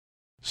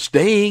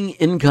Staying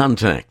in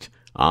contact.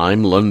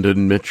 I'm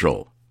London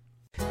Mitchell.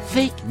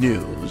 Fake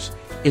news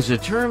is a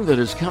term that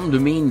has come to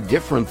mean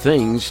different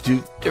things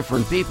to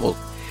different people.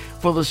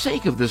 For the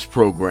sake of this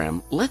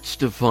program, let's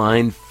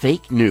define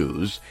fake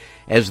news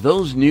as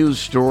those news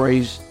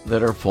stories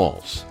that are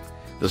false.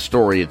 The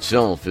story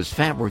itself is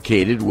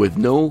fabricated with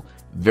no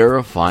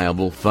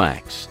verifiable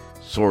facts,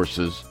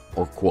 sources,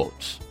 or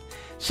quotes.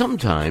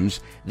 Sometimes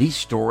these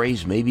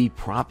stories may be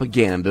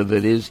propaganda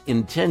that is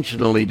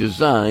intentionally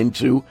designed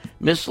to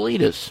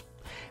mislead us.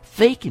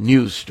 Fake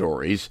news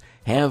stories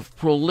have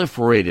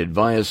proliferated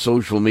via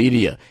social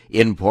media,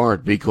 in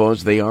part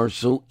because they are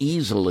so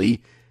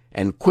easily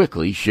and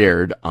quickly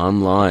shared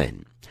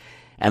online.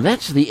 And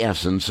that's the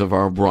essence of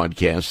our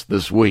broadcast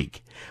this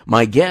week.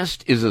 My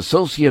guest is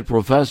Associate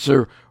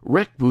Professor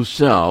Rick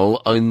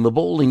Busselle in the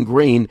Bowling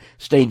Green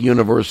State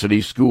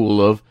University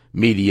School of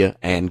Media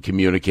and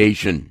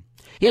Communication.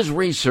 His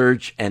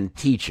research and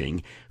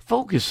teaching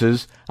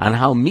focuses on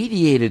how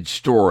mediated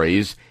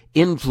stories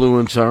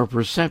influence our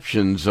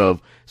perceptions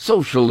of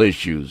social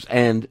issues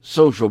and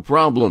social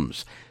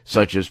problems,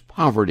 such as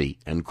poverty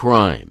and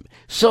crime.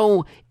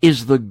 So,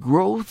 is the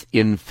growth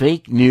in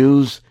fake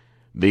news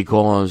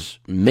because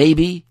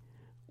maybe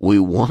we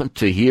want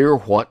to hear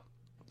what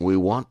we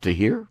want to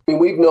hear? I mean,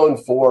 we've known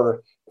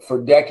for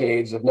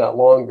decades, if not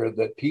longer,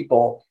 that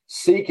people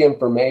seek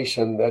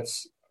information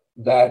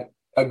that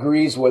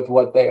agrees with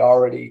what they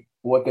already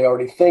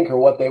think or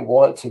what they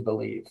want to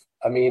believe.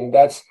 I mean,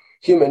 that's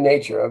human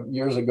nature.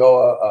 Years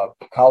ago,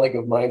 a colleague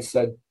of mine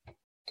said,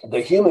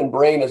 the human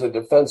brain is a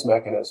defense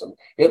mechanism.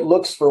 It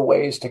looks for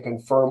ways to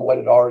confirm what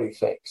it already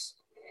thinks.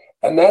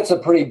 And that's a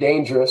pretty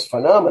dangerous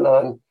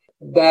phenomenon.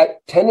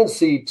 That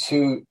tendency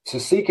to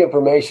seek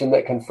information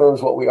that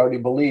confirms what we already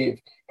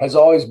believe has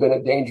always been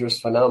a dangerous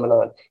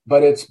phenomenon,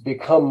 but it's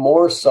become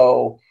more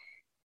so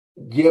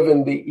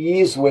given the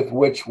ease with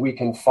which we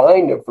can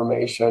find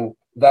information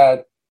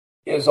that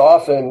is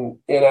often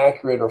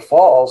inaccurate or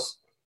false,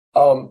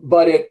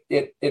 but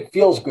it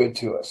feels good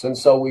to us. And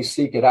so we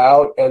seek it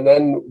out. And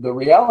then the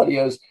reality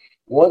is,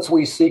 once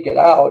we seek it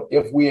out,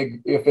 if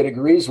it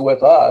agrees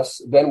with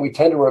us, then we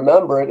tend to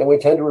remember it and we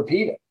tend to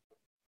repeat it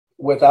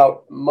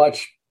without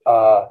much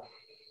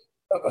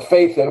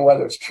faith in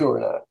whether it's true or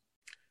not.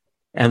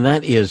 And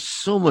that is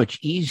so much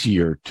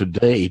easier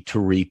today to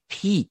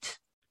repeat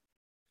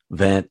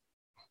that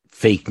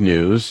fake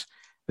news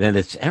than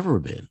it's ever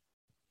been.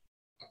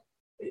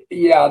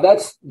 Yeah,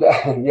 that's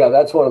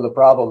one of the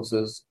problems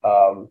is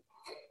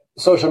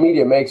social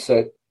media makes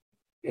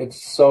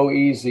it's so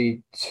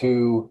easy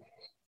to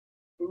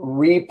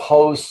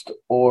repost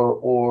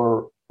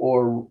or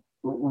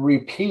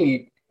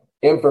repeat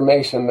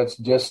information that's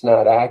just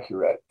not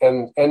accurate.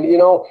 And you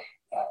know,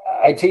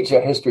 I teach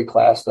a history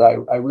class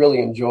that I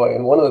really enjoy,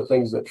 and one of the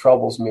things that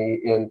troubles me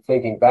in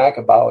thinking back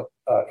about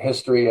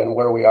history and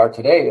where we are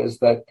today is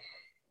that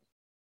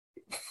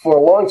for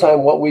a long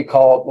time, what we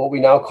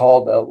now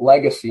call the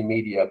legacy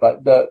media,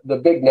 but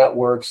the big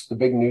networks, the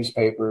big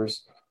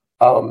newspapers,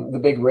 the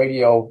big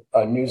radio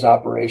news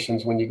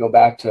operations, when you go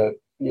back to,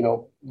 you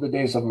know, the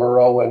days of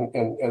Murrow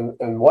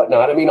and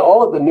whatnot. I mean,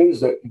 all of the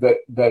news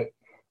that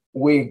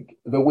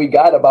we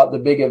got about the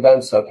big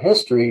events of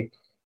history,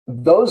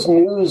 those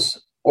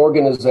news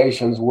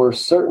organizations were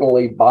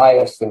certainly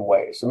biased in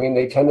ways. I mean,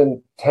 they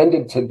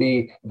tended to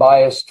be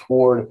biased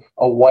toward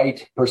a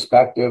white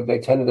perspective. They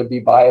tended to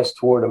be biased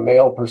toward a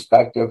male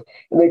perspective,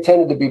 and they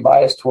tended to be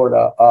biased toward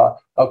a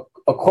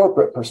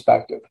corporate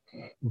perspective.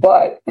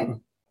 But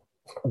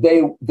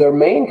their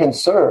main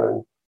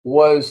concern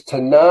was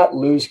to not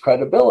lose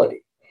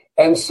credibility.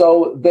 And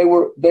so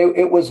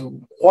it was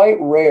quite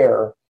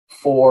rare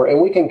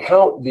and we can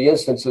count the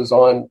instances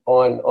on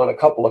a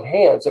couple of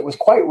hands. It was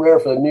quite rare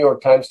for the New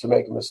York Times to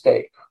make a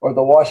mistake, or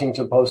the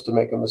Washington Post to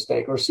make a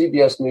mistake, or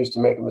CBS News to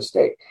make a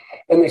mistake.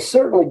 And they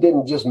certainly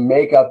didn't just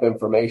make up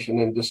information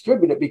and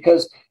distribute it,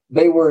 because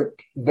they were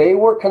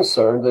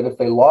concerned that if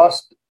they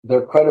lost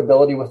their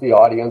credibility with the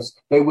audience,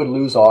 they would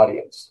lose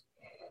audience.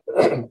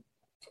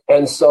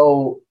 And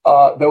so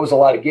there was a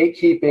lot of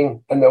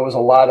gatekeeping, and there was a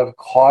lot of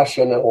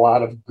caution and a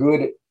lot of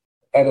good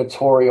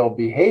editorial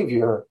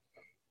behavior,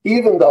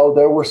 even though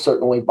there were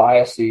certainly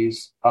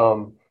biases.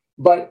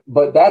 But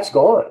that's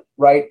gone.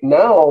 Right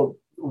now,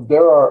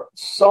 there are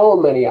so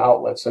many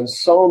outlets and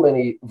so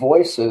many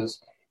voices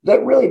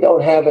that really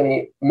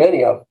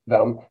many of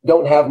them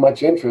don't have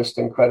much interest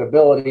in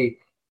credibility.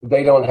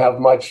 They don't have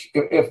much,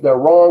 if they're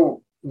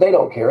wrong, they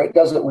don't care. It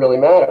doesn't really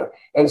matter.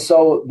 And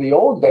so the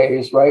old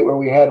days, right, where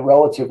we had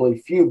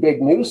relatively few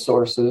big news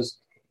sources,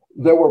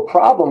 there were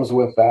problems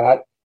with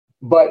that.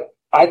 But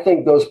I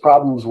think those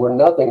problems were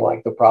nothing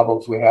like the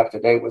problems we have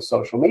today with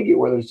social media,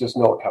 where there's just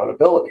no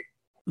accountability.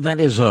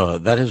 That is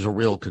a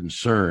real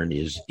concern,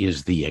 is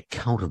the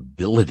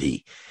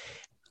accountability.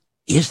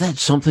 Is that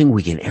something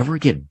we can ever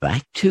get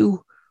back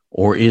to?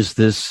 Or is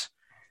this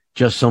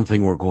just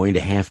something we're going to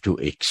have to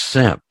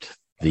accept,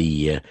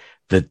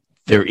 that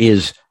there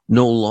is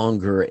no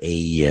longer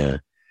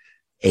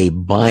a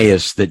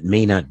bias that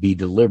may not be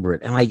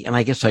deliberate? And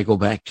I guess I go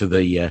back to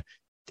the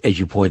as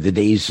you point, the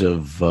days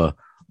of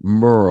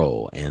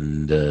Murrow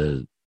and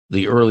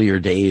the earlier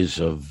days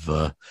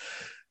of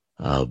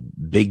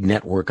big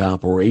network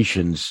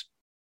operations,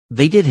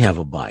 they did have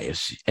a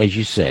bias. As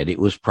you said, it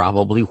was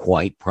probably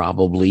white,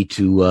 probably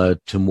to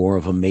more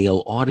of a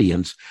male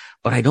audience,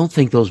 but I don't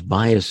think those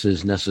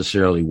biases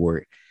necessarily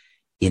were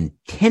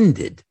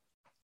intended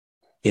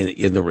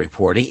in the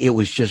reporting. It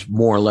was just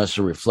more or less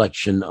a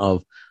reflection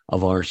of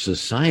our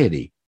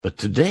society. But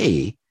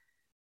today,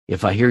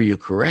 if I hear you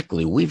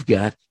correctly, we've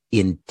got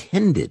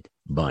intended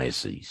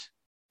biases.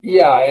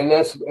 Yeah, and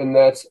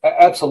that's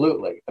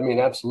absolutely. I mean,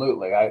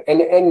 absolutely. And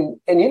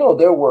you know,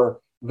 there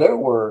were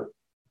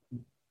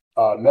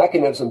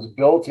mechanisms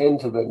built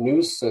into the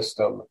news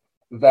system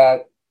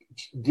that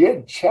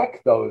did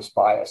check those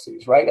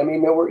biases, right? I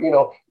mean, there were, you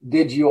know,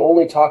 did you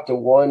only talk to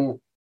one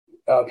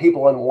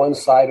people on one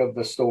side of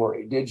the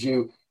story? Did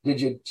you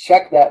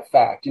check that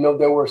fact? You know,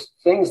 there were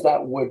things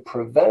that would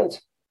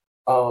prevent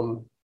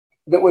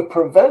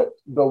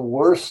the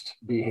worst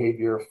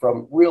behavior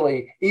from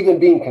really even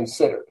being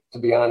considered, to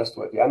be honest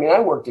with you. I mean, I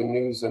worked in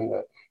news in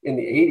the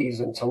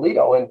 80s in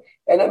Toledo,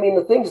 and I mean,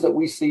 the things that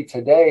we see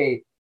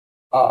today,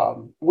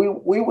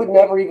 we would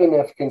never even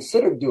have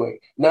considered doing.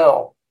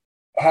 Now,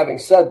 having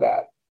said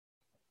that,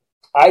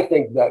 I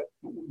think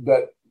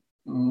that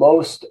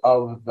most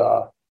of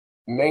the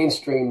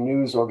mainstream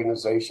news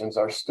organizations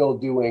are still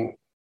doing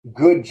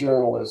good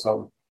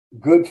journalism,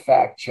 good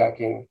fact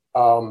checking.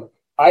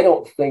 I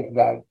don't think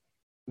that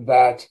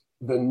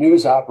the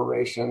news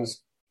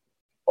operations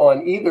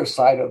on either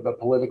side of the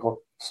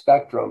political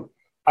spectrum,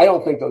 I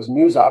don't think those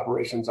news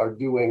operations are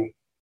doing,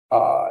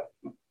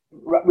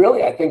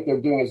 really, I think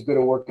they're doing as good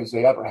a work as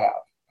they ever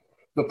have.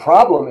 The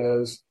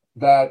problem is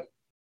that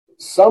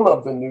some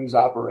of the news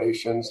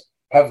operations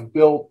have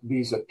built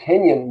these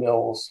opinion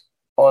mills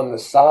on the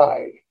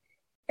side.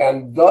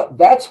 And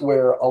that's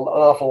where an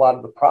awful lot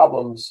of the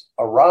problems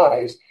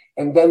arise.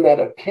 And then that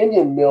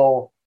opinion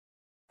mill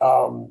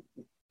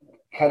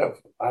kind of,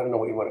 I don't know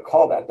what you want to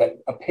call that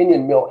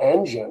opinion mill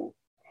engine,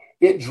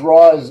 it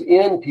draws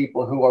in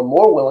people who are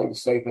more willing to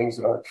say things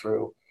that aren't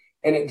true.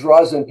 And it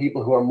draws in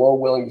people who are more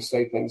willing to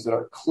say things that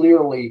are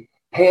clearly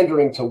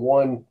pandering to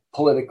one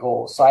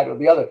political side or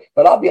the other.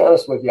 But I'll be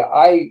honest with you,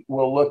 I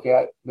will look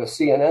at the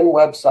CNN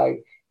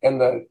website and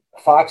the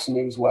Fox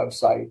News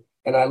website,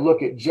 and I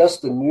look at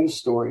just the news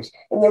stories,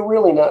 and they're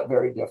really not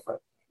very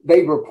different.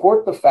 They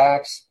report the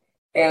facts,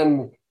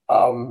 and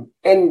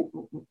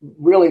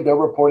really they're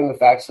reporting the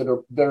facts that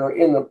are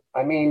in the.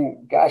 I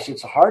mean, gosh,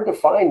 it's hard to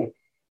find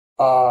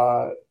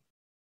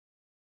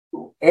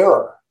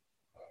error.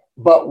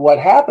 But what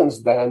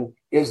happens then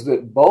is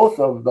that both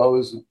of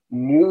those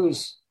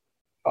news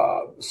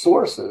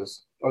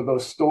sources, or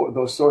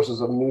those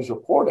sources of news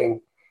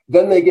reporting,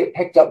 then they get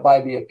picked up by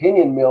the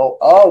opinion mill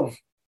of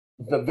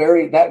that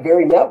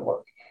very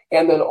network,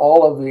 and then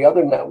all of the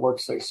other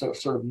networks that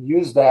sort of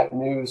use that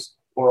news,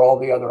 or all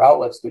the other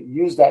outlets that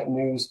use that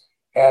news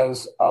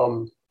as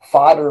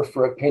fodder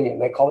for opinion.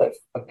 They call it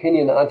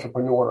opinion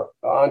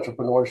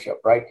entrepreneurship,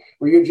 right?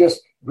 Where you're just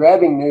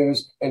grabbing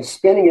news and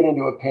spinning it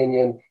into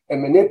opinion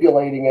and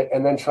manipulating it,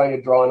 and then trying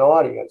to draw an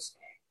audience.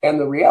 And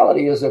the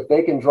reality is, if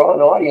they can draw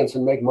an audience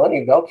and make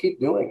money, they'll keep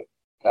doing it.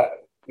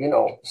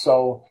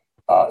 So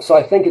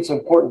I think it's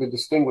important to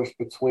distinguish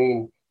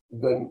between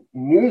the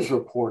news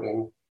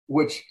reporting,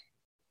 which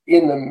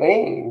in the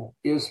main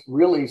is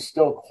really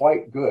still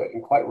quite good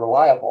and quite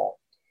reliable,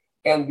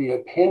 and the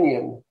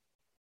opinion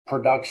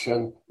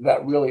production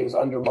that really is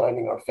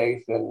undermining our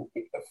faith in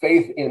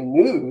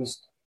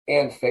news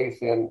and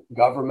faith in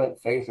government,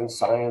 faith in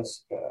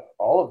science,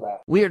 all of that.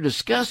 We are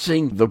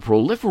discussing the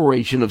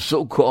proliferation of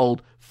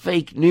so-called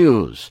fake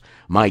news.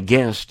 My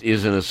guest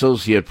is an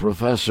associate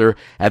professor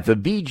at the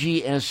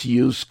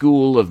BGSU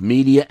School of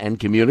Media and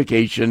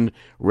Communication,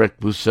 Rick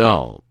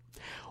Busselle.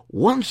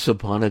 Once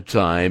upon a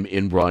time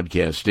in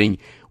broadcasting,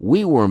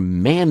 we were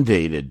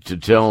mandated to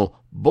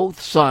tell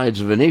both sides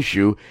of an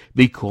issue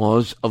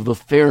because of the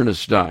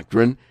fairness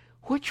doctrine,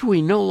 which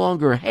we no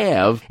longer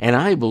have, and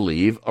I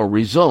believe a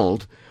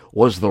result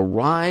was the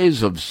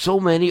rise of so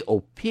many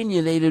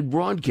opinionated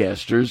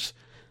broadcasters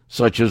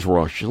such as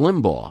Rush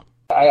Limbaugh.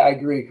 I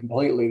agree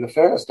completely. The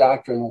fairness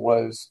doctrine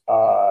was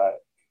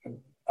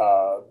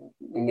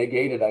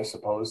negated, I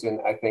suppose, in,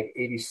 I think,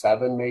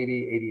 87,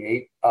 maybe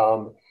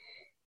 88.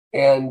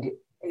 And,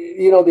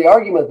 you know, the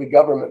argument the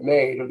government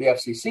made, or the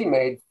FCC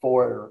made,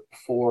 for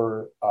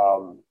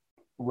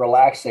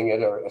relaxing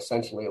it or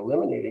essentially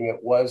eliminating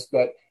it, was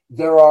that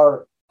there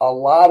are a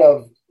lot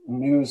of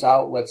news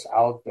outlets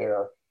out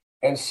there.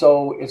 And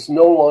so it's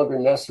no longer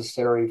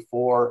necessary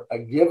for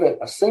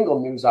a single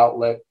news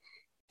outlet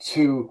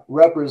to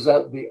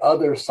represent the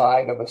other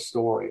side of a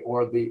story,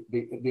 or the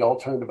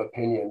alternative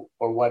opinion,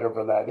 or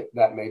whatever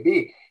that may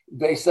be.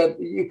 They said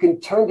you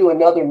can turn to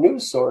another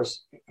news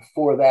source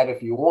for that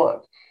if you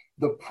want.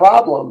 The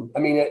problem, I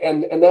mean,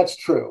 and that's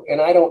true.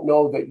 And I don't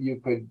know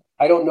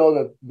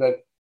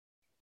that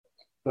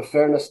the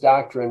fairness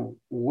doctrine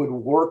would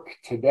work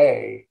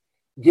today,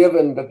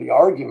 given that the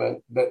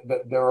argument that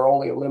there are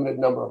only a limited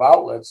number of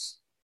outlets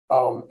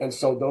And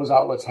so those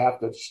outlets have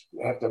to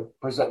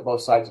present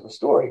both sides of the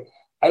story.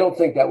 I don't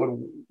think that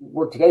would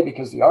work today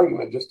because the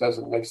argument just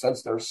doesn't make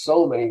sense. There are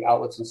so many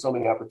outlets and so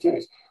many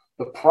opportunities.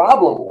 The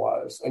problem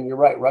was, and you're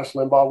right, Rush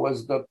Limbaugh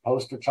was the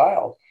poster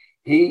child.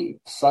 He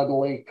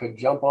suddenly could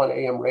jump on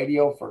AM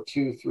radio for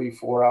 2, 3,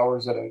 4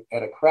 hours at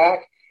a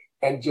crack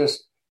and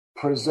just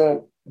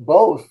present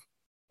both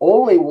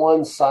only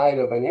one side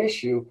of an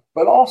issue,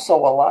 but also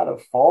a lot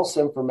of false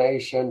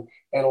information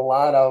and a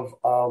lot of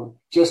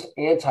just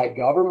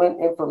anti-government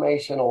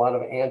information, a lot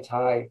of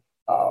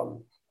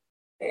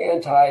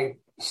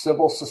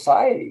anti-civil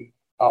society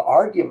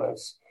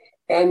arguments.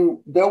 And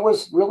there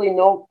was really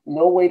no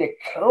way to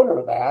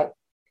counter that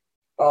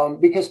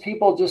because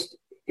people just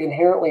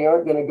inherently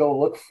aren't going to go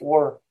look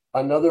for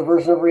another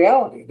version of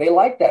reality. They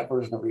like that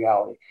version of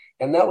reality.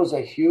 And that was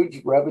a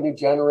huge revenue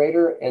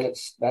generator. And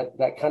it's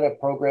that kind of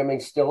programming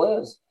still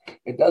is.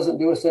 It doesn't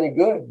do us any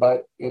good,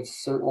 but it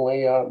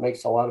certainly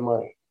makes a lot of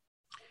money.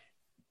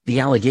 The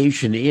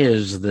allegation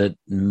is that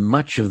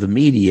much of the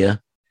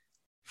media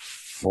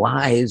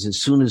flies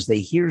as soon as they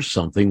hear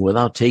something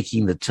without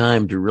taking the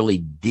time to really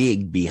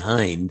dig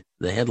behind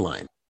the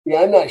headline.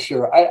 Yeah, I'm not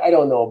sure. I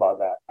don't know about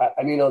that.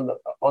 I mean,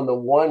 on the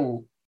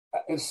one,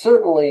 it's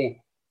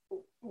certainly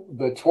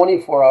the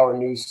 24-hour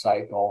news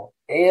cycle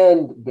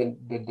and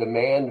the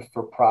demand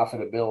for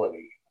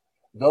profitability.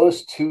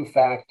 Those two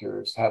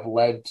factors have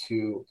led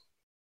to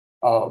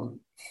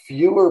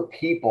fewer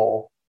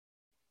people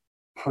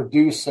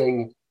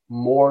producing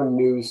more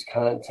news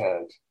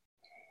content.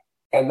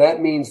 And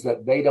that means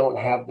that they don't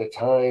have the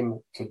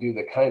time to do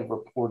the kind of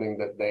reporting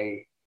that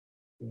they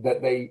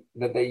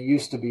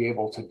used to be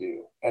able to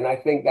do. And I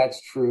think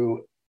that's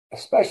true,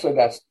 especially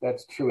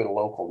that's true in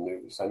local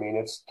news. I mean,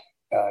 it's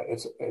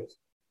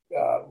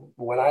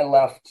when I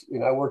left,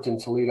 I worked in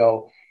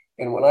Toledo,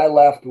 and when I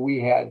left,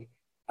 we had,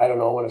 I don't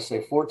know, I want to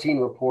say 14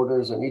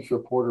 reporters, and each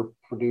reporter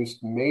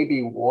produced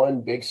maybe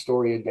one big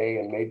story a day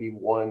and maybe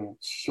one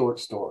short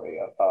story.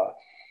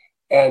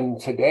 And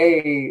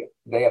today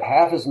they have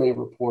half as many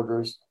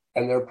reporters,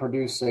 and they're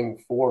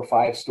producing 4 or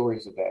 5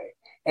 stories a day.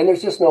 And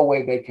there's just no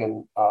way they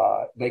can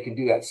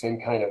do that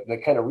the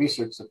kind of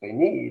research that they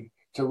need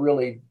to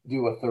really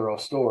do a thorough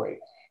story.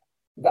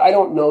 I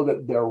don't know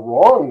that they're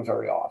wrong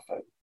very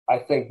often. I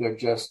think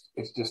it's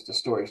just the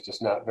story is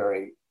just not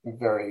very,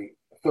 very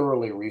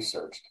thoroughly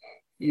researched.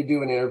 You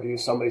do an interview,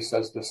 somebody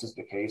says this is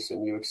the case,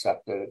 and you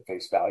accept it at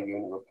face value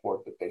and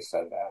report that they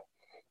said that.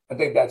 I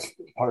think that's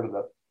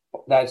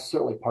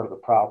certainly part of the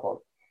problem.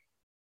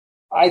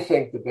 I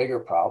think the bigger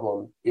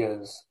problem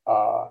is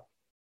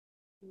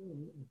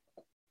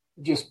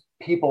just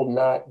people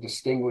not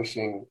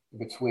distinguishing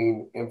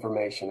between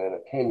information and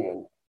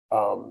opinion,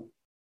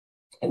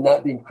 and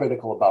not being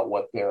critical about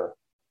what they're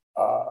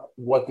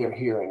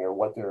hearing or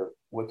what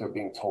they're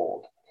being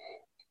told.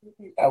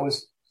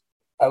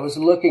 I've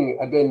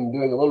been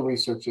doing a little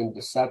research in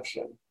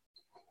deception,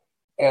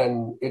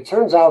 and it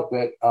turns out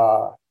that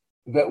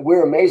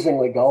we're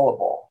amazingly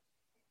gullible,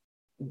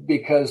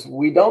 because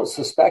we don't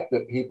suspect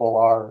that people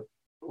are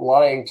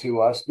lying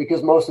to us,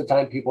 because most of the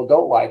time people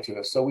don't lie to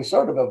us. So we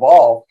sort of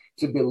evolve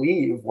to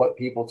believe what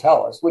people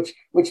tell us, which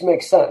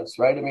makes sense,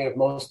 right? I mean, if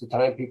most of the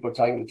time people are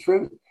telling the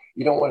truth,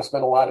 you don't want to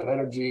spend a lot of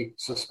energy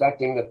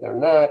suspecting that they're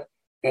not,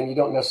 and you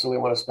don't necessarily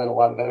want to spend a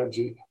lot of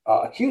energy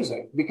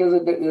accusing, because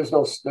there's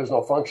no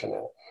function in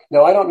it.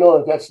 Now, I don't know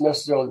if that's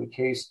necessarily the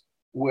case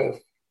with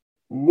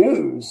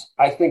news.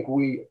 I think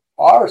we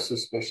are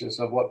suspicious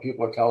of what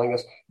people are telling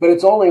us, but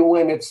it's only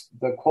when it's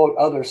the quote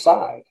other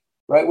side,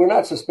 right? We're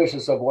not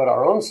suspicious of what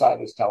our own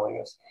side is telling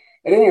us.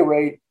 At any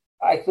rate,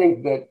 I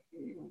think that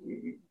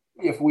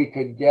if we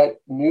could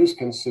get news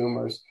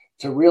consumers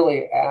to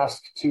really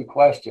ask 2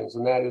 questions,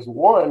 and that is,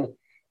 one,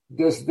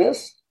 does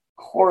this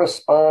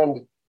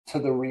correspond to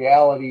the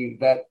reality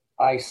that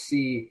I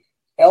see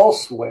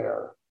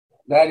elsewhere?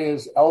 That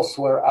is,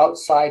 elsewhere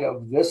outside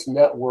of this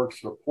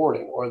network's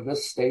reporting or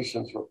this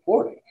station's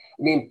reporting.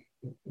 I mean,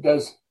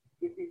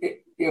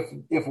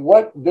 if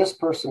what this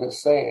person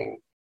is saying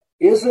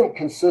isn't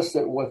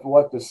consistent with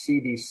what the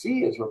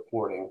CDC is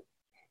reporting,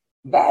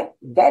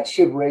 that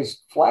should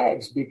raise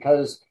flags,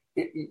 because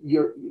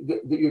you're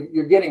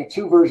getting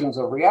 2 versions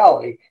of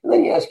reality, and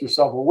then you ask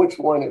yourself, well, which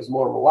one is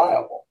more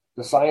reliable,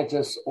 the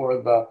scientists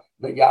or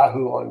the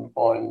Yahoo on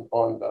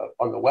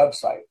the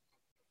website?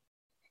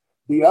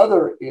 The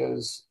other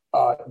is,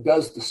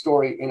 does the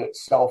story in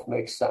itself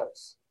make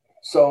sense?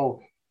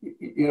 So,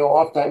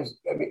 oftentimes,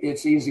 I mean,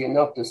 it's easy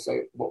enough to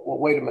say, well,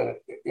 wait a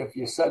minute,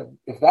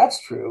 if that's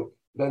true,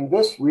 then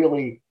this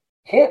really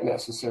can't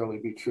necessarily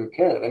be true,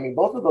 can it? I mean,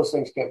 both of those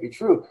things can't be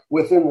true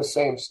within the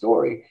same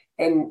story.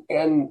 And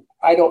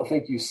I don't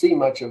think you see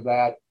much of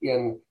that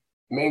in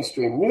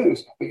mainstream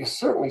news, but you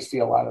certainly see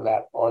a lot of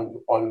that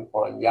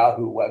on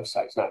Yahoo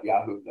websites, not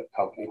Yahoo, the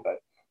company, but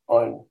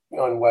on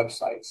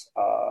websites.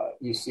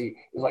 You see,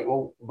 it's like,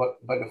 well, but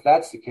if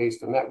that's the case,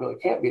 then that really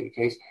can't be the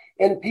case.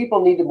 And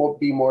people need to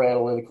be more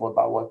analytical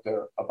about what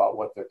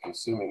they're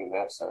consuming in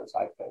that sense,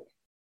 I think.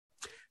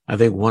 I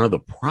think one of the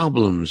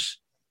problems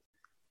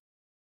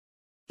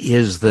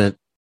is that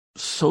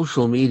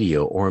social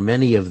media or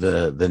many of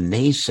the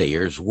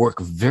naysayers work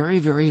very,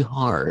 very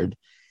hard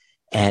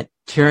at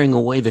tearing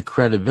away the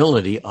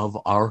credibility of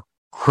our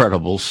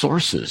credible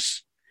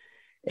sources.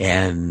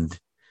 And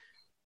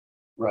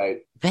right,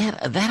 that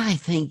I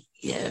think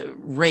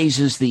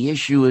raises the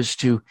issue as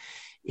to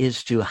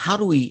how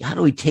do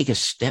we take a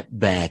step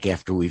back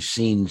after we've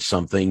seen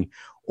something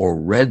or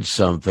read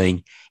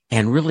something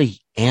and really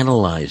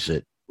analyze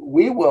it.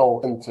 We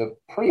will into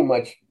pretty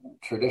much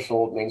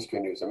traditional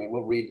mainstream news. I mean,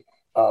 we'll read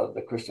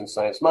the Christian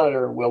Science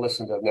Monitor. We'll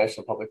listen to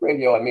National Public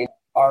Radio. I mean,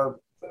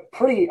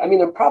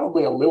 they're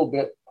probably a little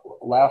bit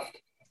left,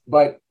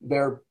 but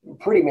they're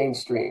pretty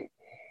mainstream.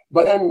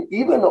 But then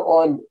even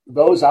on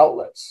those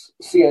outlets,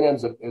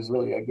 CNN's is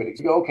really a good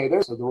example. You go, okay,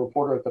 there's the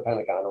reporter at the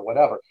Pentagon or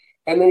whatever.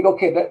 And then you go,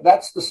 okay,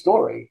 that's the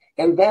story.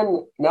 And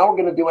then now we're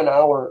going to do an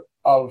hour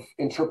of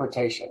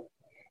interpretation.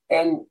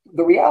 And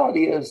the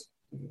reality is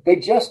they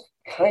just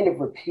kind of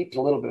repeat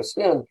a little bit of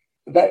spin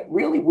that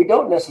really we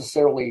don't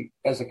necessarily,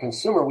 as a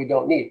consumer, we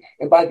don't need.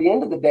 And by the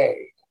end of the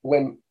day,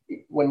 when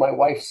my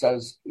wife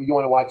says, you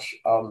want to watch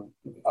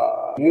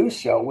a news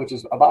show, which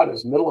is about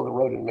as middle of the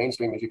road and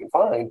mainstream as you can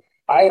find,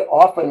 I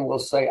often will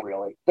say,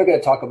 really, they're going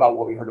to talk about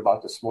what we heard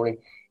about this morning,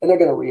 and they're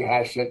going to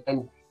rehash it.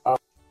 And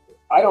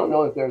I don't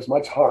know that there's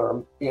much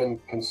harm in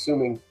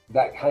consuming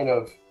that kind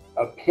of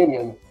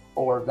opinion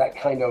or that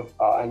kind of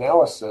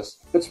analysis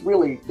that's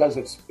really does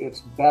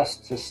its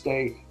best to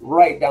stay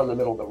right down the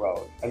middle of the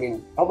road. I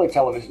mean, public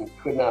television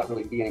could not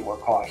really be any more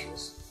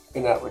cautious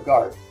in that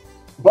regard.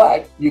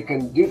 But you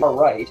can do far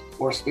right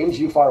or spin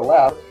you far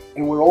left,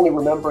 and we're only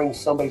remembering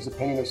somebody's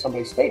opinion or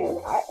somebody's statement.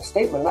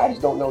 And I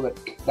just don't know that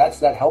that's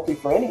that healthy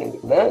for any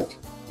meant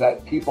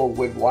that people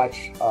would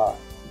watch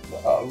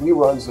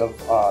reruns of,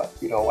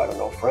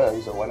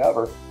 Friends or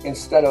whatever,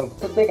 instead of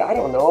to think, I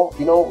don't know,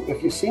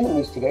 if you've seen the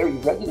news today or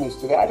you've read the news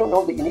today, I don't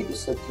know that you need to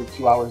sit through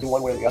 2 hours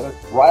one way or the other,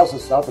 riles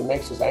us up and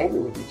makes us angry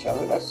with each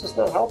other. That's just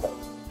not helping.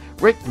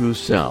 Rick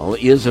Busselle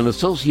is an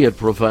associate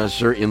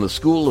professor in the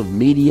School of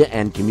Media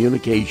and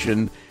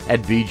Communication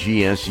at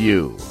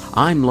BGSU.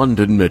 I'm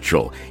London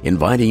Mitchell,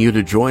 inviting you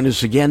to join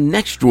us again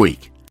next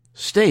week.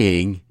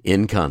 Staying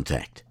in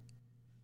contact.